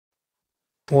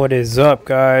What is up,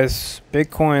 guys?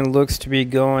 Bitcoin looks to be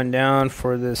going down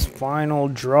for this final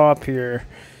drop here.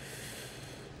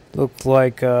 Looked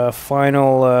like a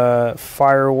final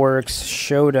fireworks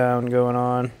showdown going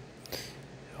on.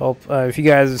 Hope if you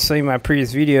guys have seen my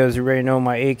previous videos, you already know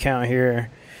my A count here.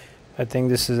 I think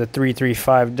this is a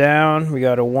 335 down. We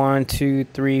got a 1, 2,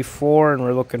 3, 4, and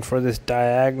we're looking for this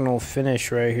diagonal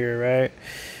finish right here, right?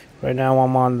 Right now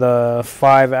I'm on the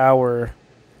 5-hour.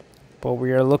 But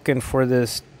we are looking for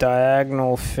this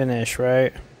diagonal finish,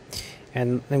 right?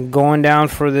 And then going down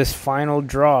for this final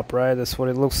drop, right? That's what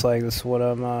it looks like. This is what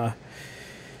I'm,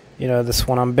 this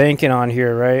one I'm banking on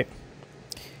here, right?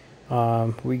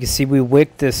 We can see we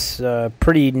wicked this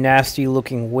pretty nasty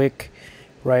looking wick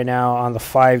right now on the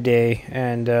 5-day.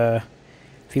 And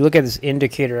if you look at this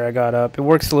indicator I got up, it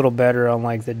works a little better on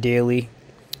like the daily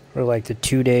or like the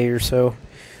 2-day or so.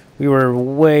 We were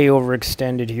way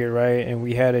overextended here, right? And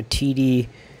we had a TD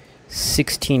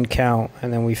 16 count,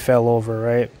 and then we fell over,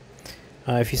 right?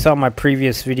 If you saw my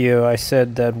previous video, I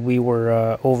said that we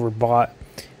were overbought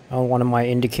on one of my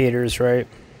indicators, right?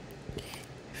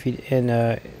 You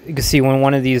can see when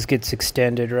one of these gets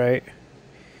extended, right?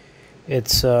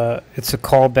 It's a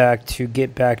callback to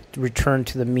get back, return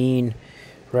to the mean,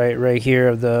 right here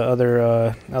of the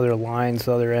other lines,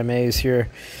 the other MAs here.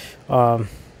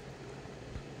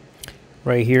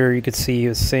 Right here you can see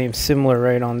the similar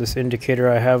right on this indicator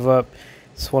I have up.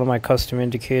 It's one of my custom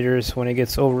indicators. When it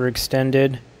gets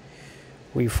overextended,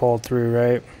 we fall through,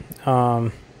 right?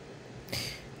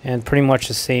 And pretty much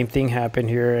the same thing happened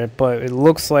here, but it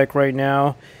looks like right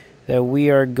now that we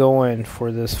are going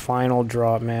for this final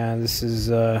drop, man. This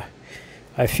is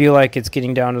I feel like it's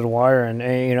getting down to the wire, and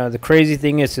you know, the crazy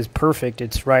thing is it's perfect.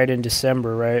 It's right in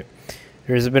December, right?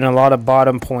 There's been a lot of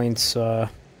bottom points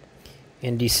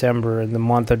in December, in the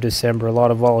month of December, a lot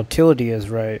of volatility is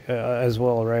as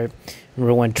well, right?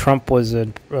 Remember when Trump was a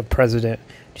president,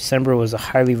 December was a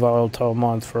highly volatile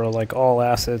month for like all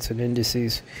assets and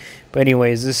indices. But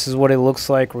anyways, this is what it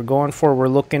looks like. We're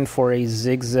looking for a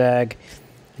zigzag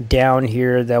down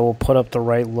here that will put up the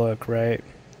right look, right?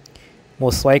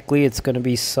 Most likely it's going to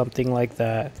be something like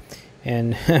that.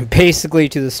 And basically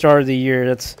to the start of the year,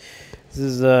 this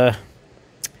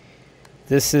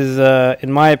is in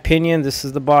my opinion, this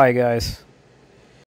is the buy, guys.